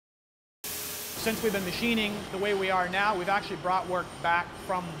Since we've been machining the way we are now, we've actually brought work back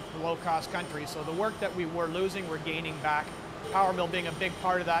from low-cost countries. So the work that we were losing, we're gaining back. PowerMILL being a big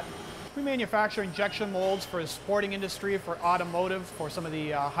part of that. We manufacture injection molds for the sporting industry, for automotive, for some of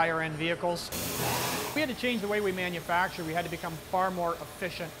the higher-end vehicles. We had to change the way we manufacture. We had to become far more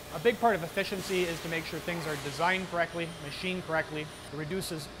efficient. A big part of efficiency is to make sure things are designed correctly, machined correctly. It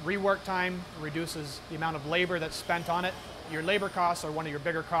reduces rework time, reduces the amount of labor that's spent on it. Your labor costs are one of your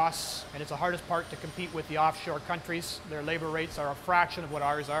bigger costs, and it's the hardest part to compete with the offshore countries. Their labor rates are a fraction of what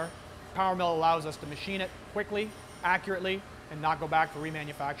ours are. PowerMILL allows us to machine it quickly, accurately, and not go back for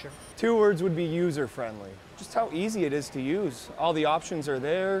remanufacture. 2 words would be user-friendly. Just how easy it is to use. All the options are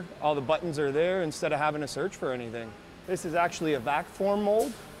there, all the buttons are there, instead of having to search for anything. This is actually a vac form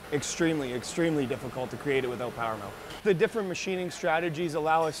mold. Extremely, extremely difficult to create it without PowerMILL. The different machining strategies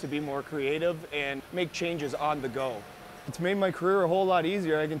allow us to be more creative and make changes on the go. It's made my career a whole lot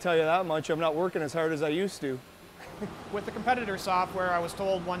easier, I can tell you that much. I'm not working as hard as I used to. With the competitor software, I was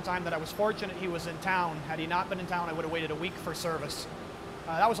told one time that I was fortunate he was in town. Had he not been in town, I would have waited a week for service.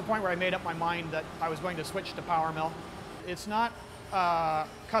 That was the point where I made up my mind that I was going to switch to PowerMILL. It's not a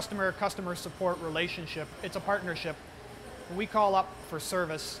customer support relationship, it's a partnership. When we call up for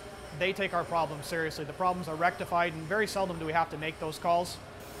service, they take our problems seriously. The problems are rectified, and very seldom do we have to make those calls.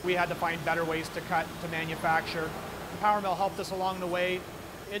 We had to find better ways to cut, to manufacture. PowerMILL helped us along the way.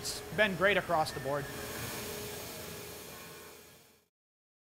 It's been great across the board.